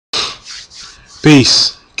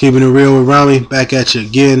Peace. Keeping it real with Rami. Back at you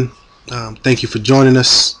again. Thank you for joining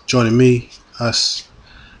us, joining me, us.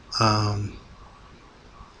 Um,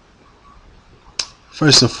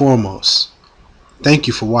 First and foremost, thank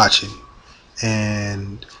you for watching.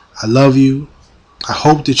 And I love you. I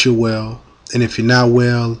hope that you're well. And if you're not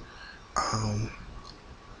well, um,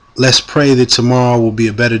 let's pray that tomorrow will be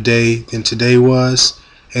a better day than today was.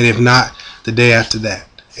 And if not, the day after that.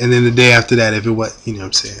 And then the day after that, if it was, you know what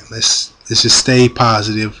I'm saying. Let's just stay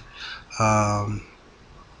positive. Um,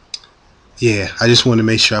 yeah, I just want to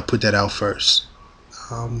make sure I put that out first.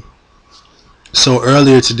 Um, so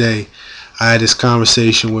earlier today, I had this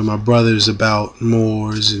conversation with my brothers about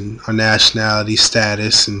Moors and our nationality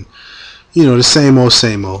status, and the same old,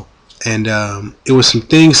 same old. And it was some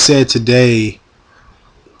things said today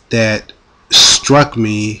that struck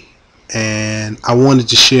me, and I wanted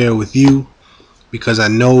to share with you because I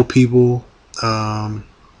know people. I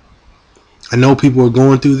know people are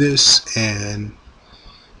going through this, and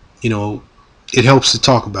it helps to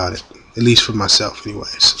talk about it, at least for myself,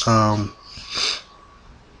 anyways.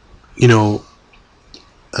 You know,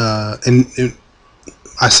 and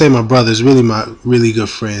I say my brothers, really my really good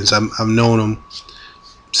friends. I've known them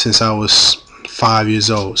since I was 5 years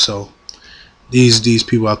old. So these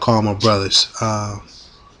people I call my brothers.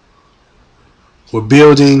 We're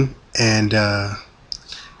building, and at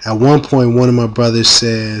one point, one of my brothers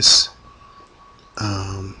says,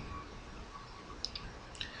 um,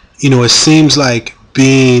 it seems like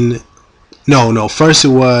being no. First, it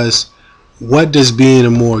was, what does being a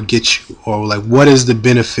Moor get you, or like, what is the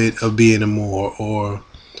benefit of being a Moor, or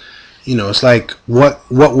it's like, what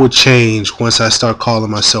will change once I start calling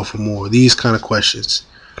myself a Moor? These kind of questions.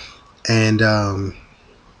 And on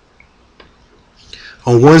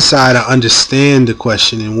one side, I understand the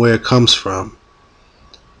question and where it comes from.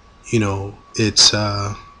 It's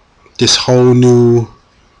this whole new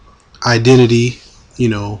identity.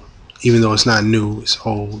 Even though it's not new, it's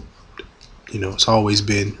old. It's always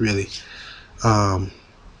been, really. Um,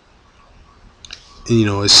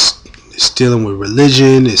 and it's dealing with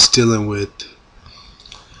religion. It's dealing with,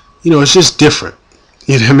 it's just different.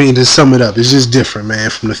 You know what I mean? To sum it up, it's just different, man.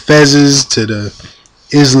 From the fezzes to the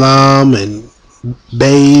Islam and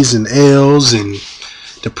bays and L's and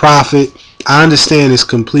the Prophet. I understand it's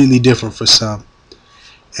completely different for some.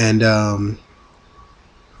 And on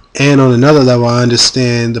another level, I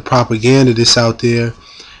understand the propaganda that's out there,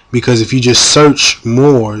 because if you just search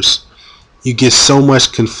Moors, you get so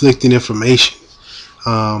much conflicting information,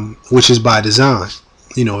 which is by design.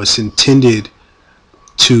 It's intended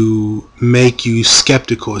to make you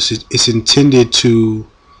skeptical. It's intended to,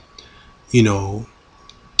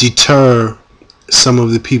 deter some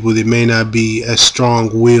of the people that may not be as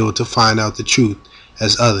strong-willed to find out the truth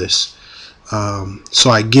as others. So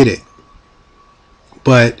I get it.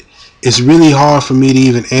 But it's really hard for me to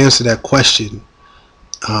even answer that question,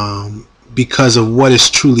 because of what it's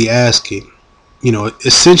truly asking.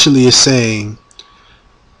 Essentially it's saying,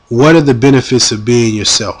 what are the benefits of being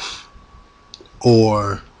yourself?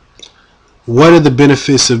 Or what are the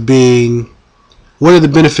benefits of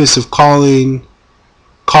calling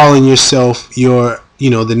yourself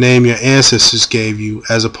the name your ancestors gave you,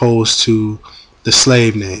 as opposed to the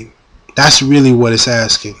slave name? That's really what it's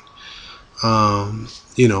asking. And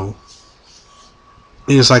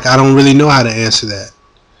it's like, I don't really know how to answer that.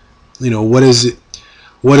 What is it?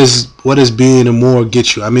 What does being a Moor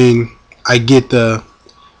get you? I mean, I get the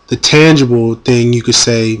tangible thing. You could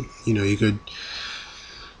say, you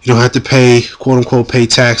don't have to pay, quote unquote, pay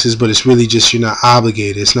taxes, but it's really just, you're not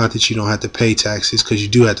obligated. It's not that you don't have to pay taxes, because you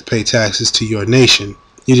do have to pay taxes to your nation.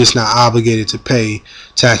 You're just not obligated to pay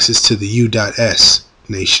taxes to the U.S.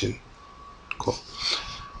 nation. Cool.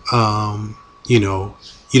 You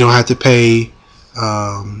don't have to pay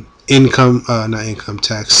not income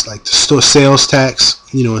tax, like the store sales tax,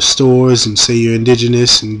 in stores, and say you're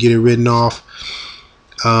indigenous and get it written off.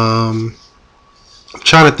 I'm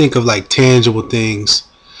trying to think of like tangible things.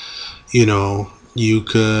 You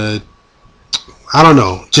could, I don't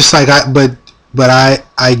know, just like but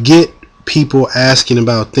I get people asking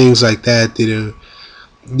about things like that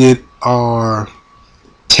that are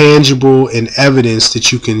tangible and evidence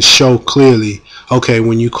that you can show clearly. Okay,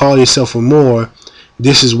 when you call yourself a Moor,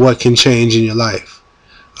 this is what can change in your life.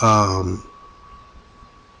 But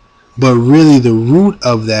really, the root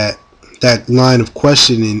of that line of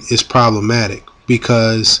questioning is problematic,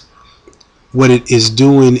 because what it is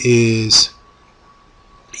doing is,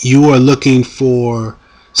 you are looking for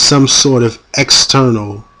some sort of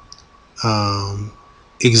external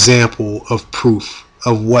example of proof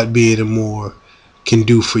of what being a Moor can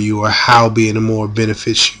do for you, or how being a Moor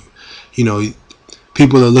benefits you.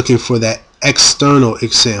 People are looking for that external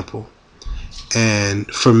example.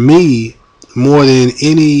 And for me, more than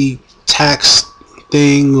any tax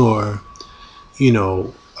thing, or you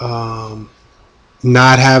know,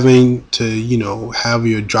 not having to, have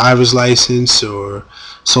your driver's license or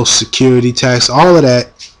social security tax, all of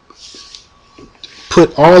that,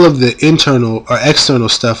 put all of the internal or external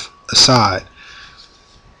stuff aside.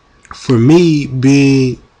 For me,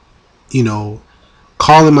 being,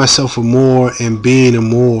 calling myself a Moor and being a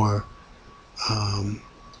Moor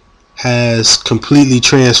has completely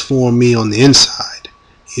transformed me on the inside.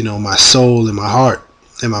 My soul and my heart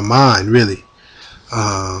and my mind, really.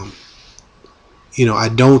 I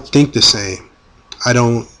don't think the same. I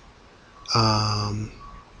don't. I'm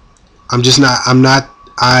just not. I'm not.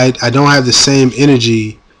 I don't have the same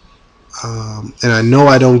energy, and I know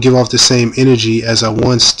I don't give off the same energy as I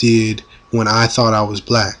once did when I thought I was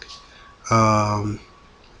black.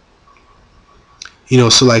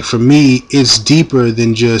 So like for me, it's deeper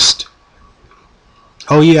than just,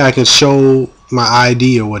 oh yeah, I can show my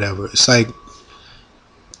ID or whatever. It's like,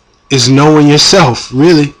 it's knowing yourself,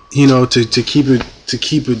 really. To keep it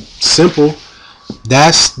simple.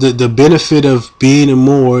 That's the benefit of being a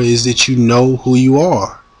Moor, is that you know who you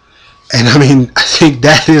are. And I mean, I think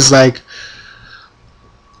that is like,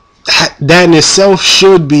 that in itself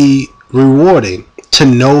should be rewarding, to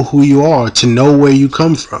know who you are, to know where you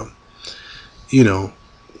come from. Know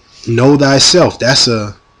thyself. That's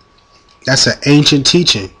an ancient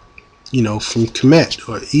teaching, from Kemet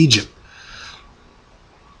or Egypt.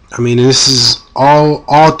 I mean, this is all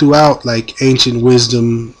throughout, like, ancient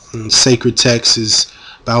wisdom and sacred texts, is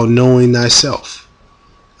about knowing thyself.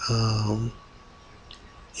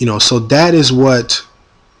 So that is what,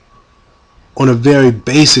 on a very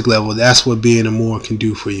basic level, that's what being a Moor can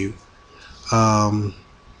do for you. But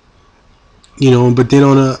then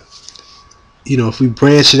on a, if we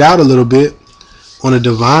branch it out a little bit, on a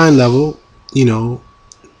divine level,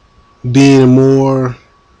 being a Moor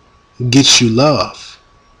gets you love.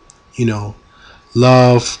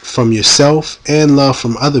 Love from yourself and love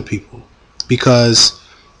from other people. Because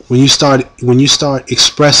when you start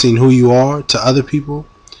expressing who you are to other people,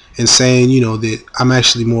 and saying, that I'm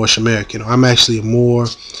actually Moorish American, or I'm actually a Moor,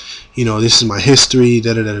 this is my history,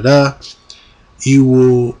 da da da da, you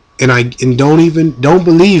will, and don't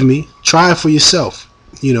believe me, try it for yourself.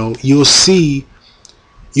 You'll see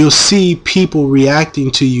people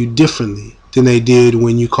reacting to you differently than they did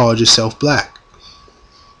when you called yourself black.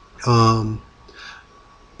 And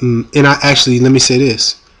let me say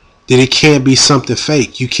this, that it can't be something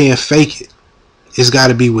fake. You can't fake it. It's got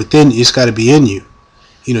to be within you. It's got to be in you.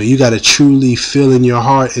 You got to truly feel in your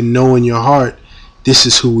heart and know in your heart, this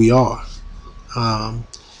is who we are.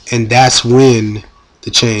 And that's when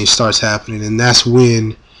the change starts happening. And that's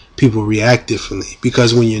when people react differently.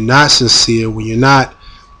 Because when you're not sincere, when you're not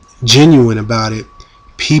genuine about it,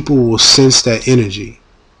 people will sense that energy.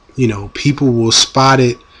 People will spot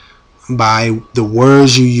it by the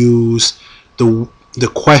words you use, the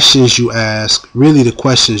questions you ask, really the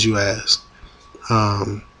questions you ask.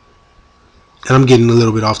 And I'm getting a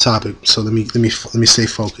little bit off topic, so let me stay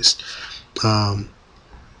focused.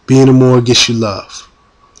 Being a Moor gets you love.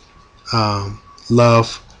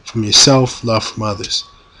 Love from yourself, love from others.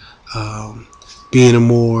 Being a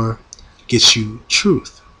Moor gets you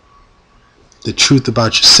truth. The truth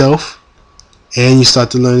about yourself, and you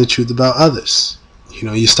start to learn the truth about others.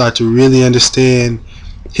 You start to really understand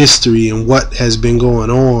history and what has been going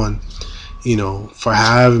on, for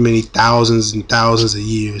however many thousands and thousands of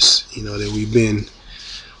years, that we've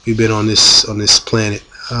been on this planet.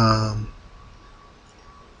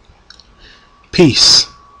 Peace.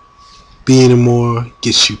 Being a Moor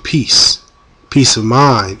gets you peace. Peace of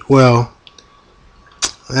mind. Well,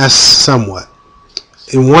 that's somewhat.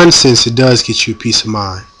 In one sense, it does get you peace of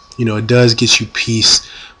mind. It does get you peace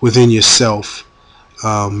within yourself,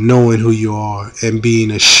 knowing who you are and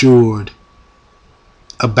being assured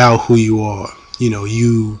about who you are.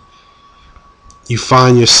 You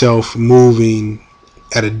find yourself moving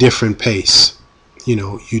at a different pace.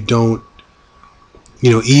 You don't,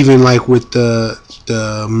 even like with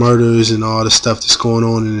the murders and all the stuff that's going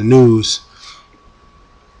on in the news,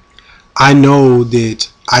 I know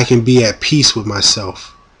that I can be at peace with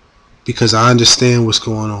myself because I understand what's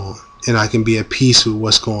going on, and I can be at peace with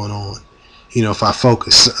what's going on. If I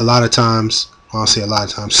focus, a lot of times, I'll say a lot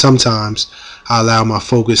of times, sometimes I allow my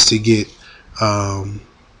focus to get, I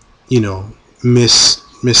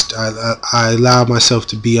allow myself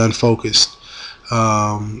to be unfocused,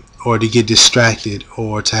 or to get distracted,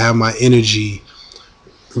 or to have my energy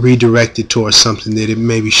redirected towards something that it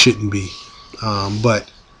maybe shouldn't be.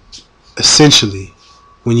 But essentially,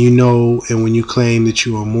 when you know and when you claim that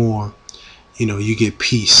you are more, you get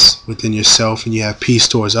peace within yourself, and you have peace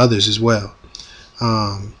towards others as well.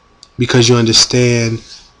 Because you understand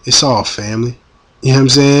it's all family. You know what I'm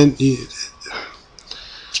saying?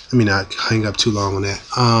 Let me not hang up too long on that.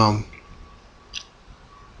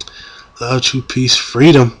 Love, true peace,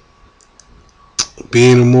 freedom.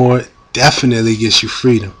 Being a Moor definitely gets you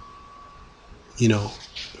freedom.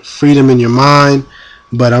 Freedom in your mind,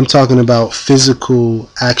 but I'm talking about physical,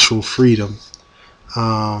 actual freedom.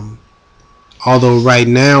 Although right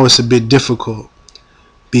now it's a bit difficult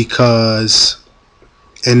because,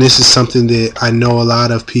 and this is something that I know a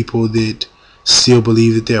lot of people that still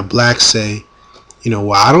believe that they're black say,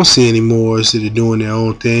 well, I don't see any Moors that are doing their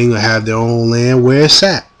own thing or have their own land. Where it's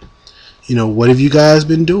at? What have you guys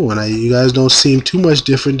been doing? You guys don't seem too much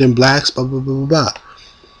different than blacks, blah, blah, blah, blah, blah.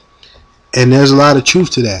 And there's a lot of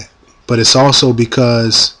truth to that. But it's also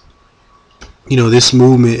because, this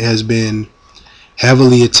movement has been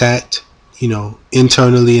heavily attacked,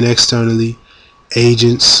 internally and externally.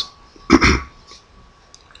 Agents,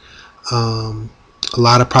 a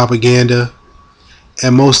lot of propaganda,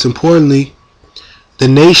 and most importantly, the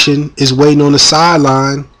nation is waiting on the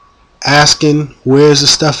sideline asking, where's the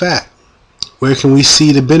stuff at? Where can we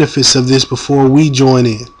see the benefits of this before we join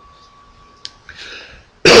in?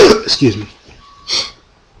 Excuse me.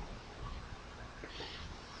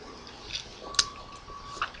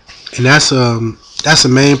 And that's a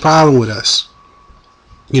main problem with us.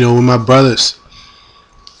 With my brothers.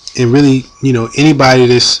 And really, anybody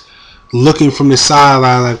that's looking from the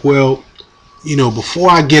sideline like, well,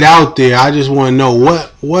 before I get out there, I just want to know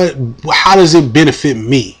how does it benefit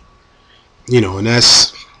me? And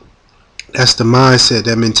that's the mindset.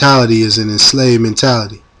 That mentality is an enslaved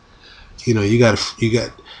mentality. You got,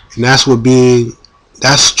 and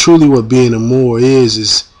that's truly what being a Moor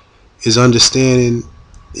is understanding,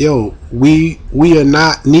 we are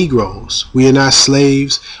not Negroes. We are not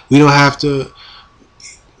slaves. We don't have to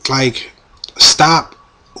stop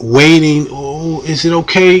waiting. Oh, is it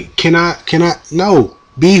okay? Can I? No.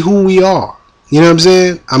 Be who we are. You know what I'm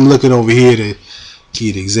saying? I'm looking over here to give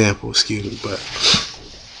you the example. Excuse me, but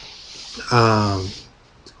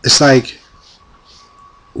it's like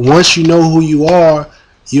once you know who you are,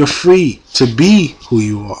 you're free to be who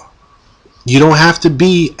you are. You don't have to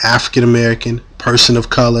be African American, person of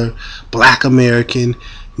color, black American,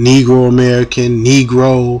 Negro American,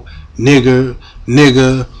 Negro, nigger.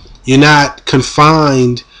 You're not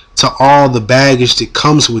confined to all the baggage that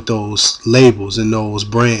comes with those labels and those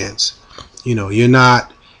brands. You're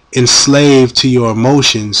not enslaved to your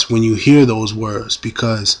emotions when you hear those words,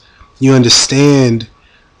 because you understand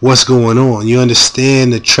what's going on. You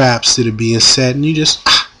understand the traps that are being set, and you just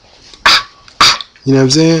you know what I'm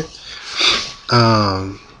saying?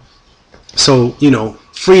 So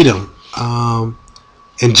freedom,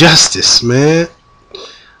 and justice, man.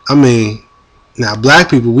 I mean, now black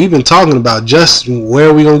people, we've been talking about justice. Where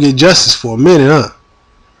are we gonna get justice for a minute, huh?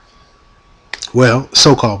 Well,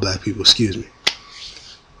 so-called black people, excuse me.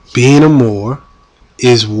 Being a Moor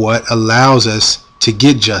is what allows us to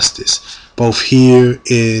get justice, both here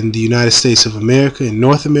in the United States of America, in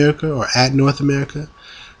North America, or at North America,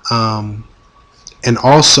 and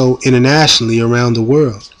also internationally around the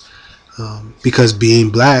world. Because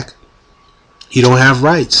being black, you don't have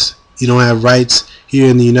rights. You don't have rights here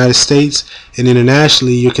in the United States, and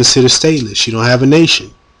internationally you're considered stateless. You don't have a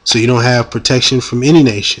nation, so you don't have protection from any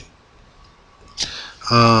nation.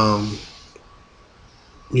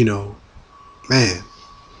 Man,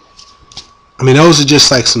 I mean, those are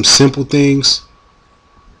just like some simple things,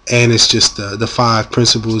 and it's just the 5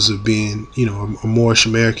 principles of being, a Moorish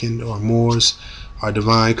American, or Moors, our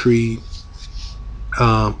divine creed.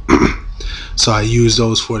 So I use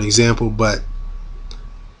those for an example, but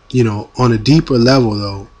on a deeper level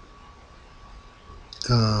though,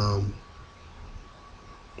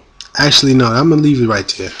 actually no, I'm gonna leave it right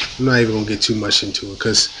there. I'm not even gonna get too much into it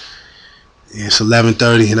because it's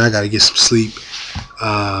 11:30 and I gotta get some sleep.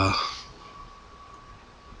 I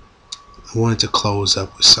wanted to close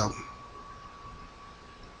up with something.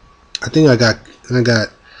 I think I got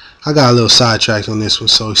a little sidetracked on this one,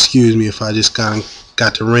 so excuse me if I just got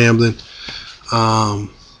to rambling.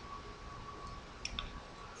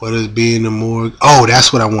 What is being a Moor? Oh,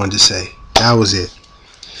 that's what I wanted to say. That was it.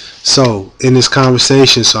 So in this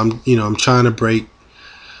conversation, so I'm trying to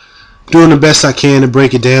doing the best I can to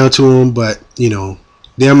break it down to them, but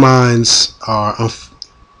their minds are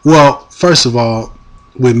well. First of all,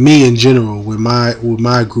 with me in general, with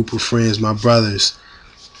my group of friends, my brothers,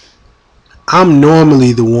 I'm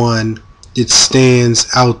normally the one that stands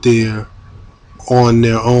out there on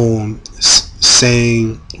their own,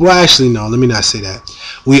 saying, well, actually, no, let me not say that.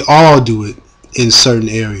 We all do it in certain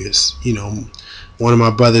areas. You know, one of my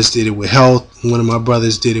brothers did it with health. One of my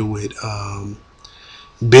brothers did it with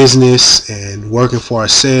business and working for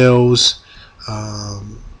ourselves.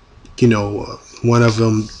 You know, one of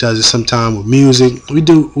them does it sometime with music.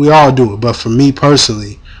 We all do it. But for me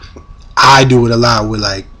personally, I do it a lot with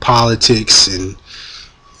like politics and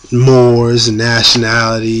Moors and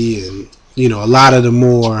nationality and, you know, a lot of the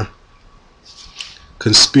more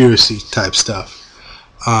conspiracy type stuff.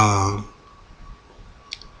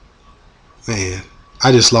 Man,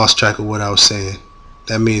 I just lost track of what I was saying.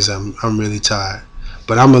 That means I'm really tired.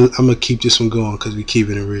 But I'm gonna keep this one going because we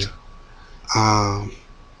keeping it real.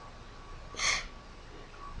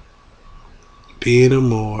 Being a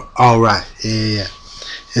Moor. All right. Yeah.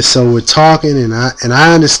 And so we're talking, and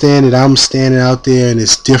I understand that I'm standing out there and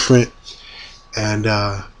it's different, and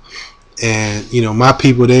you know, my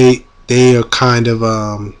people, they are kind of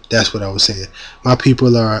that's what I was saying. My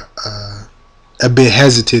people are a bit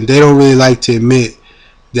hesitant. They don't really like to admit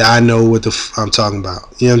that I know what I'm talking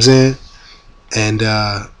about. You know what I'm saying? And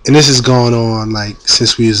this has gone on like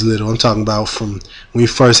since we was little. I'm talking about from when we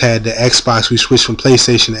first had the Xbox. We switched from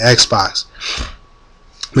PlayStation to Xbox.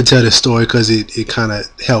 I'm gonna tell this story because it kind of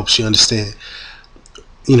helps you understand.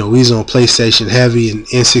 You know, we was on PlayStation heavy and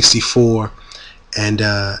N64, and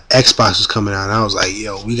Xbox was coming out. And I was like,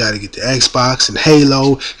 yo, we got to get the Xbox and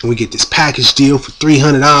Halo, and we get this package deal for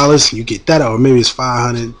 $300, and you get that, or maybe it's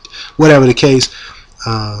 $500, whatever the case.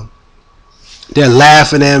 They're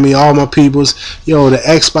laughing at me, all my peoples. Yo, the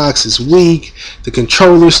Xbox is weak. The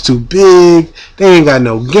controller's too big. They ain't got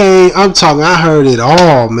no game. I'm talking, I heard it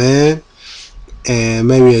all, man. And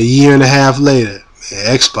maybe a year and a half later,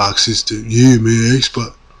 man, Xbox is the, yeah, man,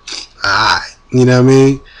 Xbox. Alright, you know what I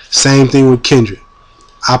mean? Same thing with Kendrick.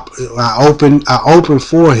 I opened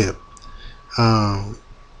for him.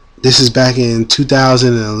 This is back in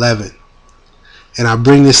 2011. And I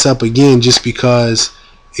bring this up again just because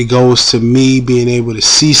it goes to me being able to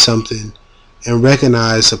see something and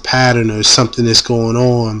recognize a pattern or something that's going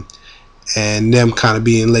on, and them kind of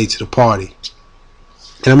being late to the party.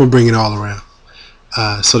 And I'm going to bring it all around.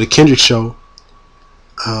 So the Kendrick show,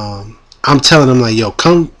 I'm telling them like, yo,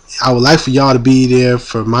 come, I would like for y'all to be there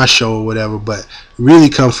for my show or whatever, but really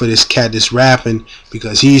come for this cat that's rapping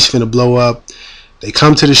because he's finna blow up. They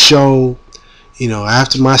come to the show, you know,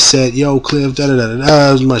 after my set, yo, Cliff,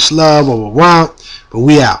 da-da-da-da-da, much love, blah, blah, blah, but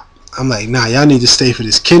we out. I'm like, nah, y'all need to stay for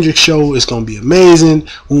this Kendrick show. It's gonna be amazing.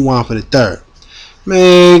 We want for the third.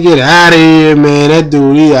 Man, get out of here, man. That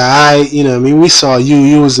dude, he alright. You know what I mean? We saw you.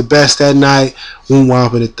 You was the best that night. We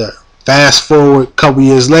want for the third. Fast forward a couple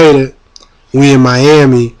years later, we in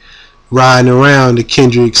Miami riding around to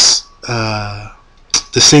Kendrick's, the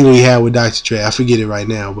single he had with Dr. Dre. I forget it right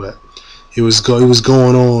now, but it was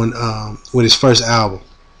going on with his first album.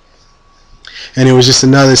 And it was just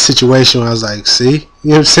another situation where I was like, see? You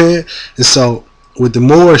know what I'm saying? And so with the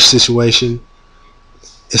Moor situation,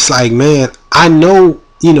 it's like, man, I know,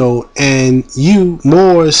 you know, and you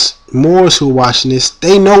Moors who are watching this,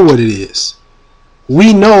 they know what it is.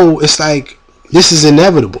 We know it's like, this is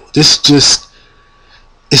inevitable. This just,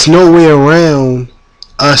 it's no way around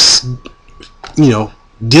us, you know,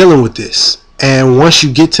 dealing with this. And once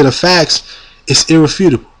you get to the facts, it's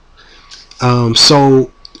irrefutable.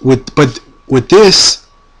 So with this,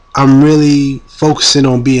 I'm really focusing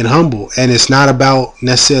on being humble, and it's not about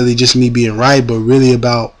necessarily just me being right, but really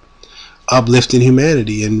about uplifting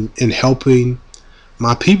humanity and helping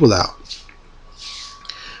my people out.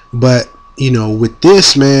 But you know, with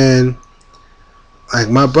this, man, like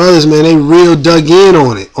my brothers, man, they real dug in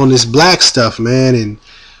on it, on this black stuff, man. And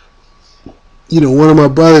you know, one of my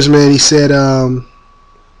brothers, man, he said I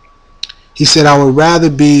would rather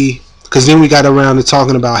be, because then we got around to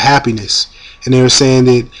talking about happiness, and they were saying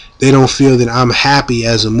that they don't feel that I'm happy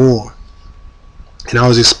as a Moor. And I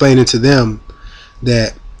was explaining to them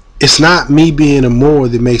that it's not me being a Moor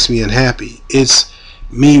that makes me unhappy. It's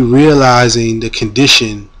me realizing the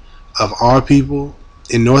condition of our people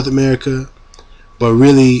in North America, but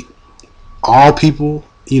really all people,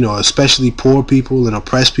 you know, especially poor people and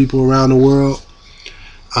oppressed people around the world.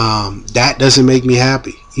 That doesn't make me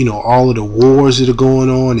happy. You know, all of the wars that are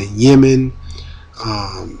going on in Yemen,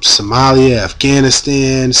 Somalia,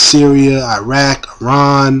 Afghanistan, Syria, Iraq,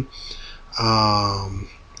 Iran,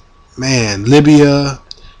 man, Libya,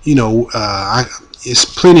 you know, it's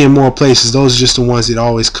plenty of more places. Those are just the ones that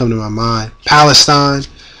always come to my mind. Palestine,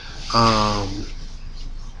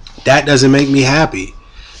 that doesn't make me happy.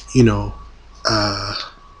 You know,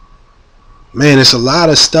 man, there's a lot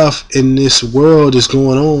of stuff in this world that's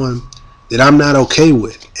going on that I'm not okay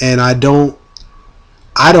with, and I don't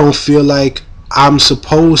I don't feel like I'm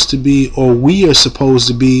supposed to be, or we are supposed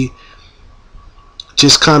to be,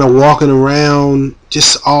 just kind of walking around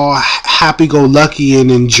just all happy-go-lucky and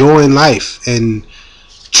enjoying life and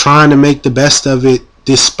trying to make the best of it,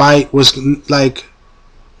 despite what's like,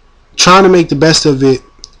 trying to make the best of it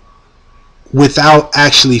without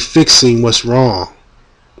actually fixing what's wrong.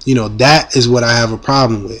 That is what I have a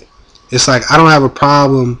problem with. It's like, I don't have a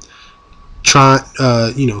problem trying,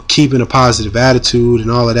 keeping a positive attitude and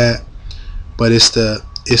all of that, but it's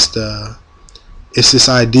this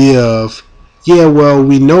idea of, yeah, well,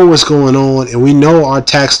 we know what's going on, and we know our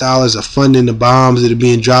tax dollars are funding the bombs that are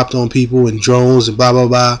being dropped on people and drones and blah blah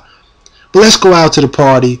blah. But let's go out to the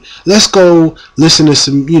party. Let's go listen to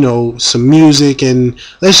some music, and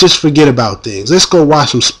let's just forget about things. Let's go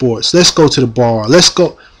watch some sports. Let's go to the bar. Let's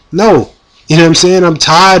go. No, you know what I'm saying? I'm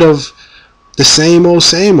tired of the same old,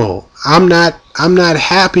 same old. I'm not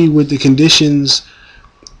happy with the conditions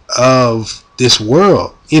of this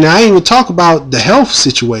world. I ain't even talk about the health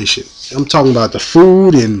situation. I'm talking about the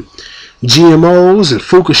food and GMOs and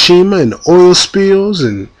Fukushima and the oil spills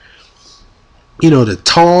and the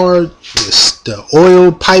tar, the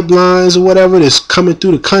oil pipelines or whatever that's coming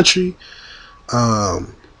through the country.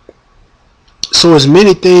 So as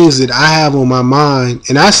many things that I have on my mind,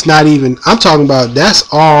 and that's not even, I'm talking about, that's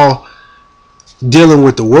all dealing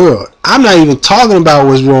with the world. I'm not even talking about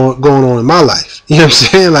what's going on in my life. You know what I'm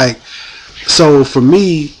saying? Like, so for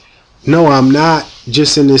me, no, I'm not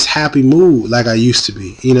just in this happy mood like I used to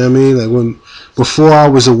be. You know what I mean? Like, before I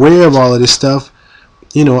was aware of all of this stuff,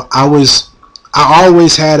 I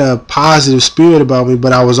always had a positive spirit about me,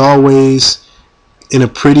 but I was always in a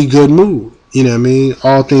pretty good mood. You know what I mean?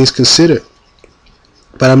 All things considered.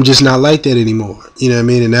 But I'm just not like that anymore. You know what I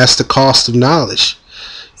mean? And that's the cost of knowledge.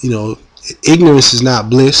 Ignorance is not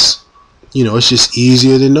bliss. It's just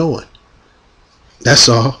easier than knowing. That's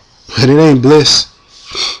all. But it ain't bliss.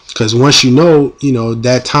 Because once you know,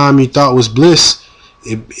 that time you thought was bliss,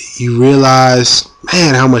 you realize,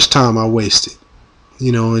 man, how much time I wasted.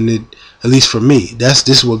 And it, at least for me, this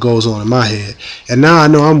is what goes on in my head. And now I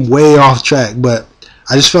know I'm way off track, but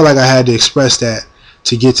I just felt like I had to express that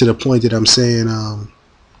to get to the point that I'm saying,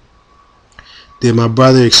 that my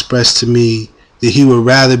brother expressed to me that he would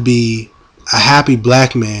rather be a happy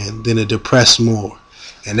black man than a depressed Moor.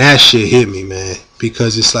 And that shit hit me, man,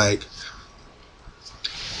 because it's like,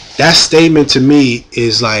 that statement to me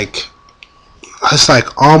is like, it's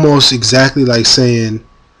like almost exactly like saying,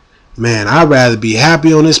 man, I'd rather be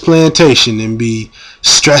happy on this plantation than be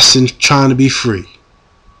stressed and trying to be free.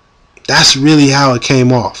 That's really how it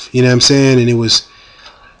came off. You know what I'm saying? And it was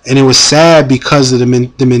sad because of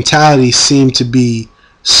the mentality seemed to be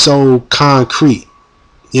so concrete.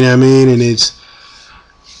 You know what I mean? And it's,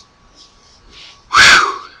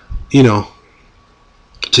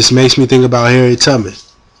 just makes me think about Harriet Tubman.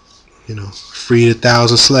 Freed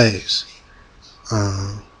 1,000 slaves.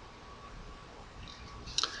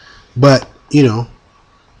 But,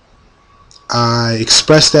 I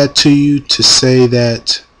express that to you to say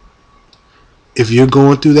that if you're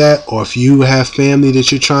going through that, or if you have family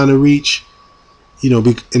that you're trying to reach,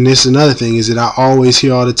 and this is another thing, is that I always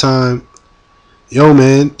hear all the time, yo,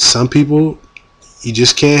 man, some people you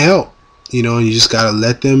just can't help, and you just got to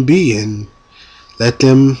let them be and let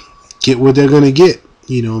them get what they're going to get,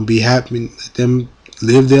 and be happy, and let them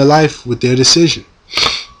live their life with their decision.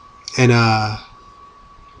 And I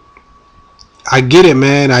get it,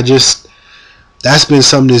 man. That's been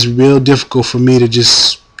something that's real difficult for me to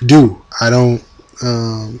just do.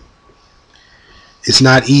 It's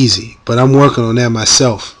not easy, but I'm working on that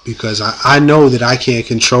myself, because I know that I can't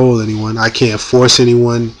control anyone. I can't force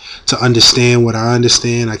anyone to understand what I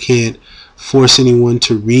understand. I can't force anyone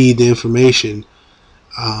to read the information.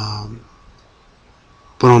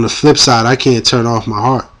 But on the flip side, I can't turn off my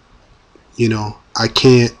heart. I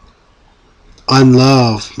can't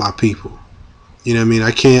unlove my people. You know what I mean?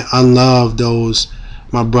 I can't unlove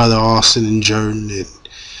my brother Austin and Jordan and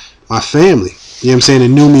my family. You know what I'm saying? They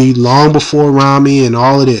knew me long before Rami and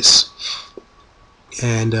all of this.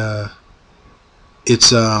 And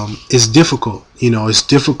it's difficult. It's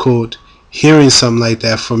difficult hearing something like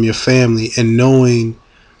that from your family and knowing,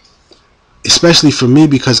 especially for me,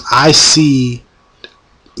 because I see,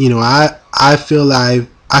 I feel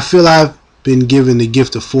I've been given the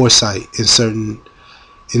gift of foresight in certain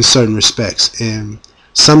respects, and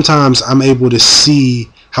sometimes I'm able to see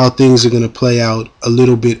how things are going to play out a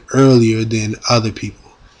little bit earlier than other people.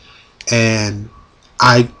 And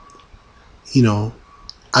I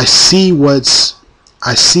see what's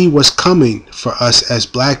coming for us as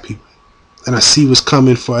black people, and I see what's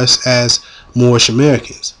coming for us as Moorish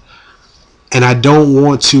Americans. And I don't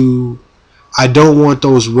want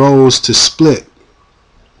those roads to split.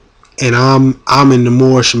 And I'm in the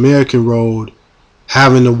Moorish American road,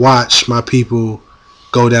 having to watch my people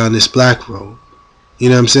go down this black road. You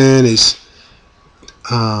know what I'm saying?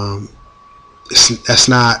 That's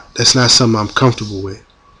not something I'm comfortable with.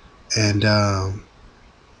 And I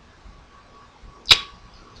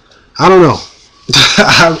don't know.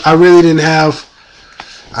 I really didn't have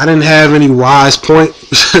any wise point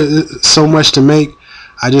so much to make.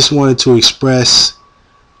 I just wanted to express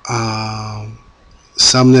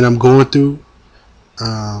something that I'm going through,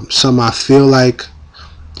 something I feel like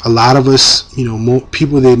a lot of us, more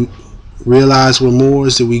people that realize we're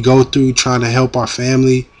Moors, that we go through trying to help our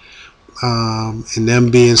family, and them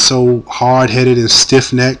being so hard-headed and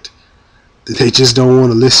stiff-necked that they just don't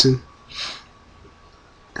want to listen.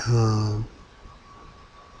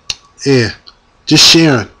 Yeah, just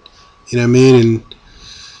sharing, you know what I mean, and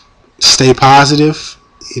stay positive,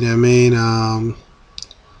 you know what I mean.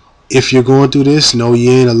 If you're going through this, know you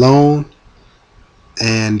ain't alone,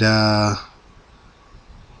 and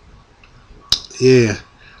yeah,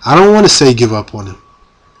 I don't want to say give up on him,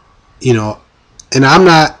 and I'm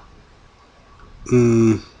not.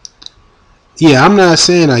 I'm not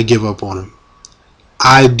saying I give up on him.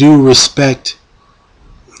 I do respect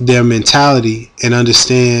their mentality and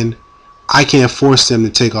understand I can't force them to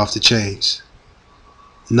take off the chains.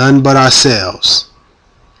 None but ourselves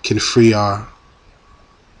can free our.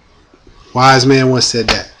 Wise man once said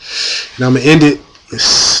that. And I'm gonna end it.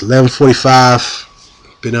 It's 11:45.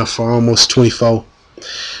 Been up for almost 24.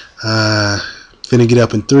 Finna get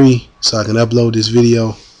up in 3 so I can upload this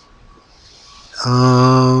video.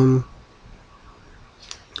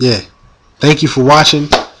 Yeah. Thank you for watching.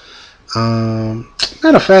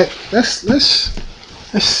 Matter of fact, let's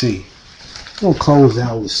see. I'm gonna close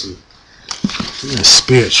out with some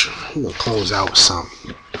spiritual. I'm gonna close out with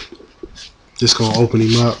something. Just gonna open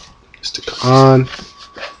him up. It's the Quran.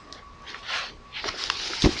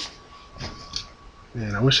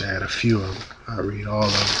 Man, I wish I had a few of them. I'll read all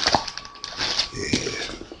of them. Yeah.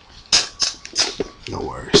 No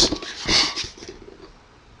worries.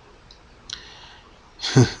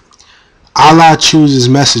 Allah chooses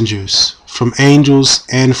messengers from angels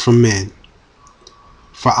and from men.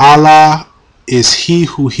 For Allah is He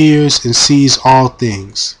who hears and sees all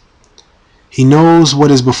things. He knows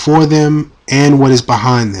what is before them and what is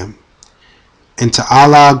behind them. And to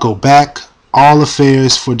Allah go back all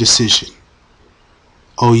affairs for decision.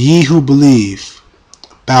 O ye who believe,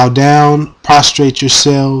 bow down, prostrate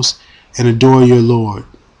yourselves, and adore your Lord,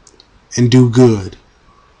 and do good,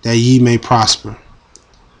 that ye may prosper.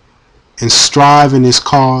 And strive in His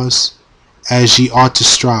cause as ye ought to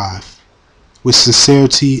strive, with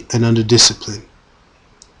sincerity and under discipline.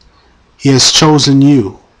 He has chosen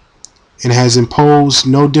you, and has imposed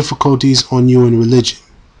no difficulties on you in religion.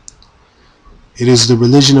 It is the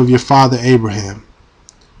religion of your father Abraham.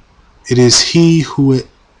 It is he who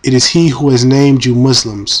has named you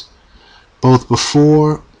Muslims, both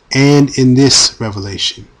before and in this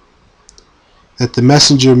revelation, that the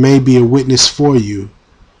messenger may be a witness for you,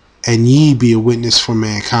 and ye be a witness for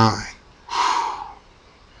mankind.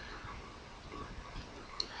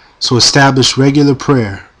 So establish regular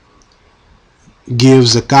prayer, give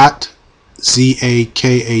zakat,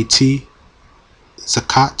 Z-A-K-A-T,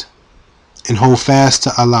 zakat, and hold fast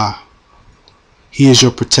to Allah. He is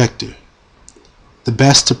your protector, the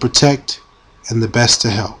best to protect and the best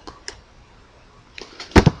to help.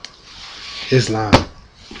 Islam.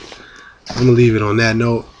 I'm going to leave it on that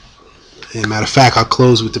note. And matter of fact, I'll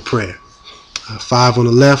close with the prayer. 5 on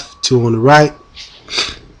the left, 2 on the right.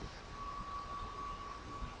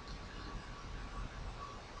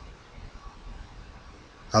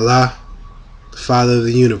 Allah, the Father of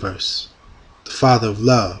the universe, the Father of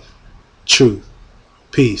love, truth,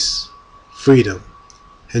 peace, freedom,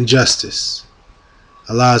 and justice.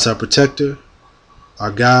 Allah is our protector,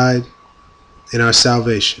 our guide, and our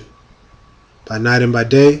salvation, by night and by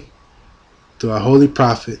day, through our holy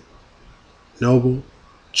prophet, noble,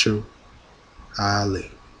 true, Ali.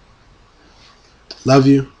 Love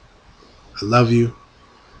you. I love you.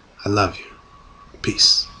 I love you.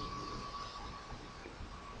 Peace.